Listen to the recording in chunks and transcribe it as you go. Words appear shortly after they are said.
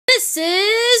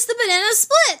This is the banana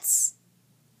splits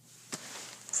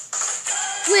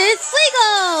with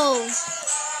Fleagle,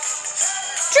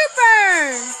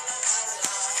 Trooper,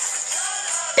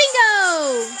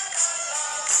 Bingo,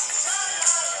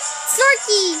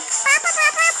 Snorky,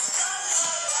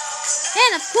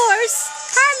 and of course,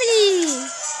 Harmony.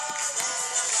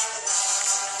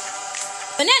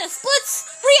 Banana Splits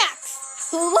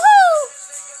reacts. Woohoo!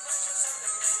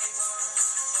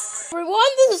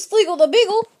 Everyone, this is Fleagle the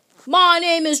Beagle. My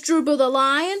name is Trooper the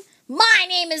Lion. My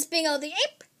name is Bingo the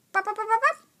Ape.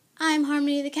 I'm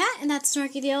Harmony the Cat, and that's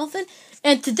Snorky the Elephant.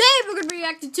 And today we're going to be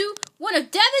reacting to one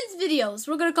of Devon's videos.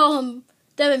 We're going to call him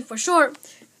Devon for short.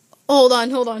 Hold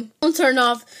on. Don't turn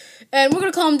off. And we're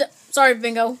going to call him sorry,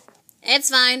 Bingo.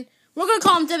 It's fine. We're going to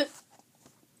call him Devon.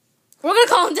 We're going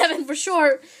to call him Devon for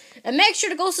short. And make sure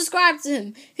to go subscribe to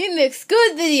him. He makes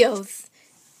good videos.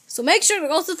 So make sure to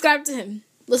go subscribe to him.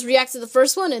 Let's react to the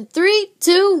first one in 3,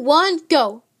 2, 1,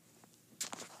 go.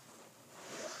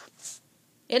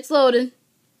 It's loading.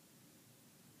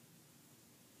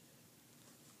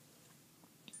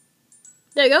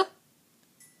 There you go.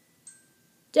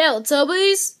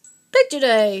 Teletubbies Picture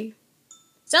Day.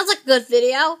 Sounds like a good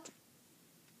video.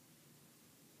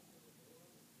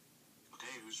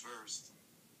 Okay, who's first?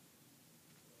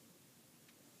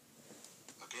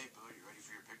 Okay, Poe, you ready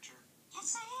for your picture?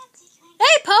 Yes, I am, Teacher.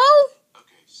 Hey, Poe!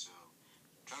 Okay, so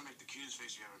try to make the cutest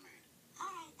face you ever made.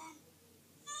 Alright then.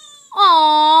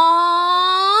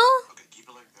 Aww. Okay, keep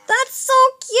it like that. That's so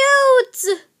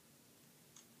cute.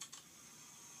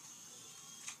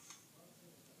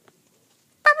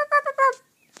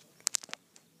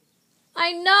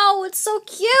 I know, it's so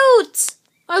cute.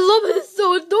 I love it. It's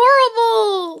so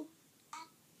adorable.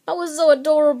 That was so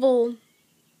adorable.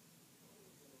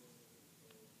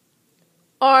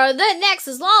 Alright, then next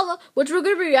is Lala, which we're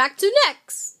going to react to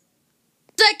next.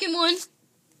 Second one.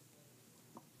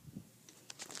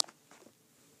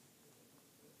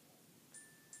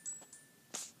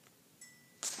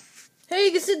 Hey,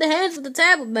 you can see the hands with the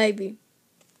tablet, maybe.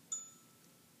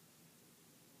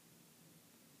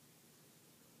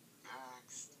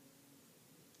 Next.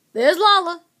 There's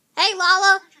Lala. Hey,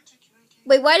 Lala.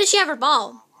 Wait, why does she have her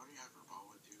ball? Why do you have her ball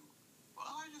with you? Well,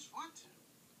 I just want to.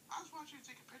 I just want you to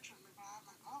take a picture of me, but I have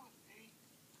my ball with me.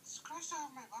 So can I still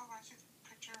have my ball when I take the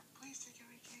picture? Please take it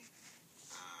with me.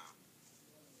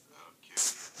 Okay.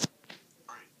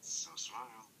 Alright, so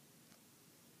smile.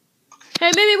 Okay.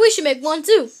 Hey, maybe we should make one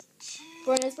too.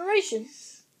 For an inspiration.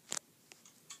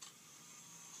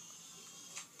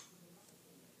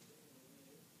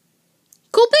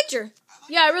 Cool picture.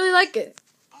 Yeah, I really like it.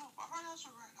 Oh, why else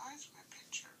are red eyes in my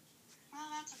picture? Well,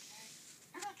 that's okay.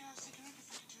 You're not gonna take anything if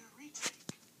I can do a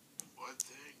retake. One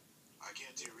thing, I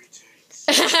can't do retakes.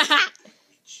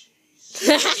 Cheese.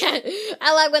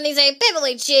 I like when they say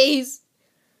pibbly cheese.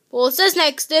 Well, it says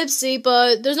next Dipsy,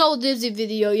 but there's no Dipsy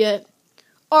video yet.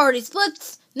 Already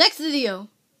splits. Next video.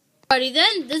 Alrighty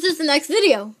then, this is the next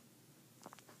video.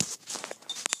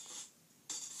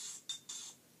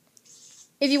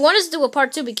 If you want us to do a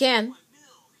part 2, we can.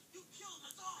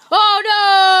 Oh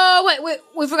no! Wait,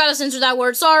 we forgot to censor that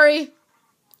word. Sorry.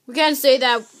 We can't say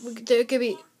that. It could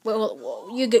be. Well,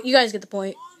 you guys get the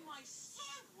point.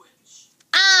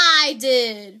 I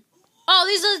did. Oh,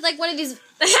 these are like one of these.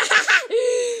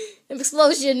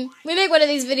 Explosion. We make one of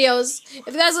these videos.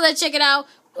 If you guys want to check it out,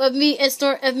 of me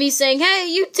saying, "Hey,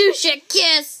 you two should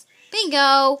kiss."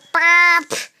 Bingo.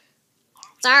 Burp.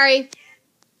 Sorry.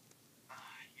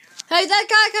 Hey, that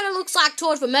guy kind of looks like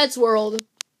Toad from Ed's World.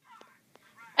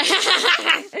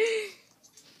 That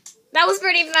was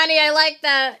pretty funny. I like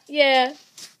that. Yeah.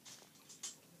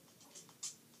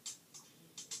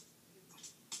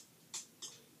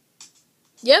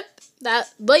 Yep.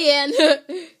 But yeah.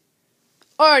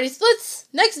 Alrighty, splits.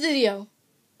 Next video.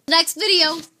 Next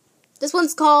video. This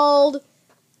one's called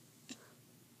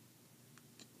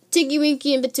Tinky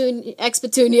Winky and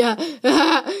Petunia.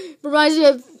 Reminds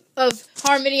me of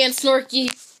Harmony and Snorky.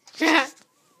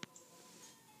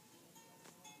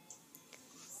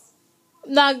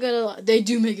 Not gonna lie, they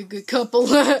do make a good couple.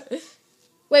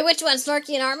 Wait, which one?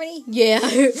 Snorky and Harmony? Yeah.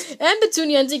 And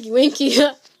Petunia and Tinky Winky.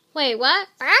 Wait, what?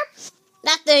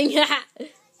 Nothing.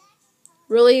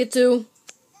 Really, you two?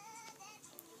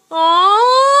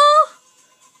 Aww!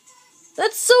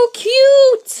 That's so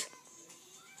cute!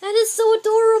 That is so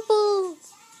adorable!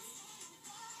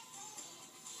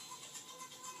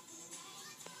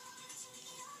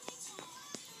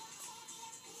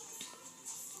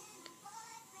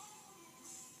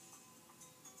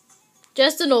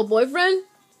 Just an old boyfriend?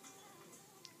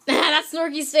 That's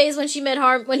Snorky's face when he met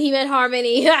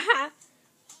Harmony.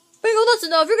 Bingo, that's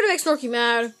enough. You're gonna make Snorky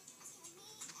mad.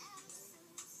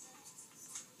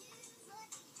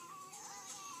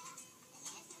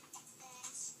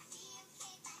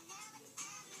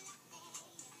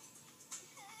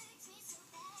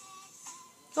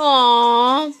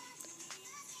 Aww.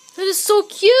 That is so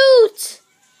cute.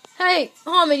 Hey,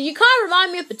 Harmony, you kind of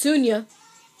remind me of Petunia.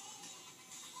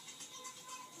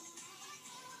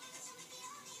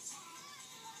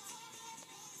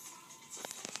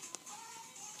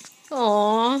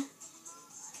 Aww.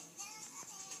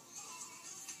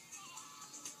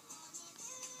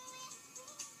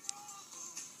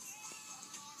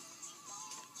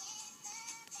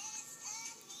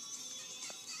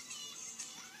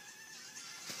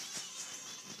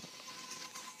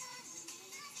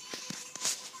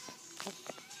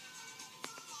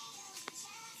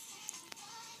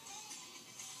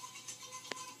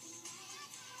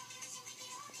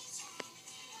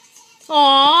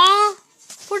 Aww,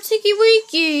 poor Tinky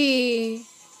Winky.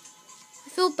 I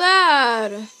feel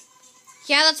bad.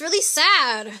 Yeah, that's really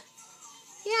sad.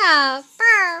 Yeah,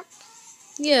 burp.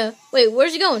 Yeah, wait,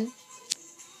 where's he going?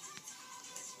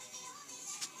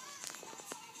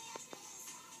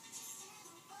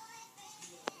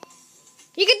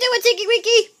 You can do it, Tinky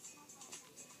Winky.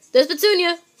 There's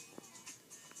Petunia.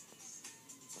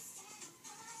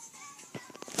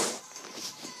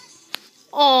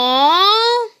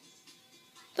 Aww.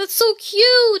 That's so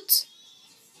cute.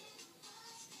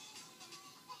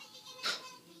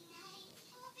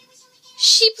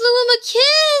 She blew him a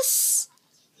kiss.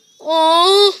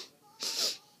 Aww.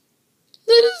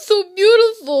 That is so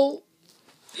beautiful.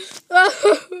 That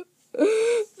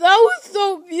was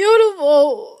so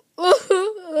beautiful.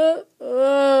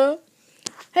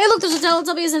 Hey, look, there's a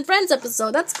Teletubbies and Friends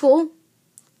episode. That's cool.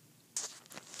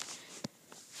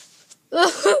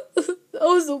 That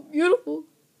was so beautiful.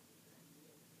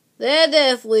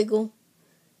 That's legal.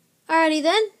 Alrighty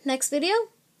then, next video.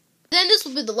 Then this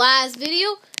will be the last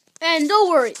video. And don't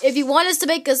worry, if you want us to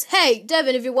make us, hey,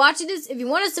 Devin, if you're watching this, if you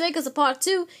want us to make us a part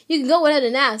 2, you can go ahead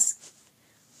and ask.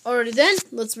 Alrighty then,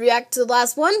 let's react to the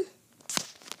last one.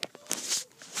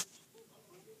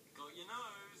 Got your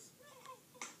nose.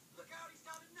 Look out, he's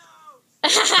got a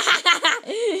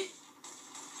nose.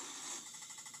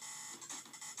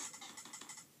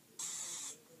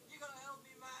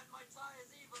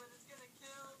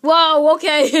 Whoa,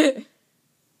 okay.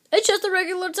 It's just a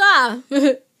regular tie.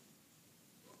 Please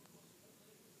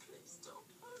don't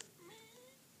hurt me.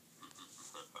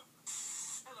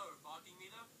 Hello, barking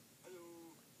meter.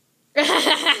 Hello.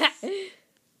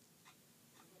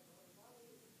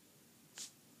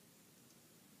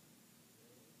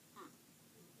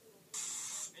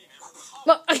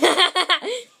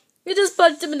 You just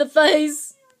punched him in the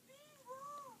face.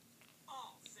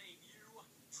 I'll save you.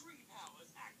 Tree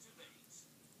powers activate.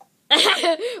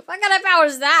 What kind of power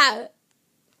is that?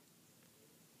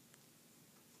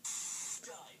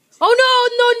 Oh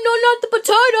no, not the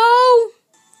potato!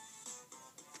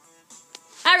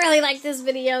 I really like his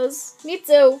videos. Me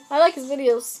too. I like his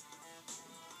videos.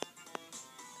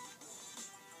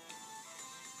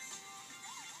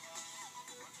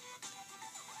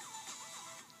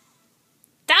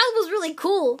 That was really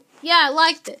cool. Yeah, I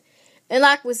liked it. And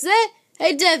like we said,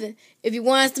 hey Devin, if you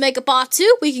want us to make a part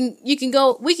 2, you can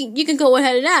go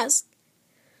ahead and ask.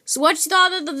 So what you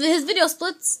thought of his video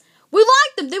splits? We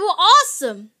liked them. They were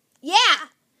awesome. Yeah.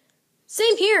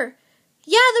 Same here.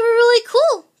 Yeah, they were really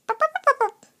cool. Burp, burp, burp,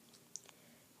 burp.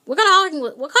 What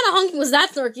kind of honking was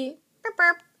that, Snarky? Burp,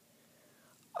 burp.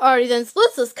 Alrighty then,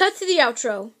 splits. Let's cut to the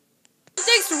outro.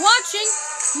 Thanks for watching.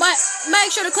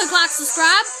 Make sure to click like,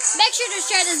 subscribe. Make sure to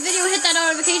share this video, hit that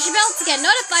notification bell to get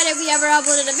notified if we ever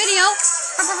uploaded a video.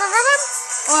 Or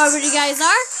wherever you guys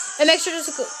are. And make sure to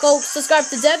go subscribe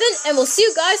to Devin, and we'll see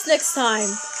you guys next time.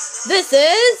 This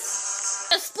is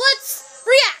the Splits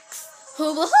Reacts.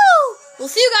 Hoo-hoo! We'll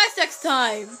see you guys next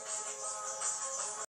time.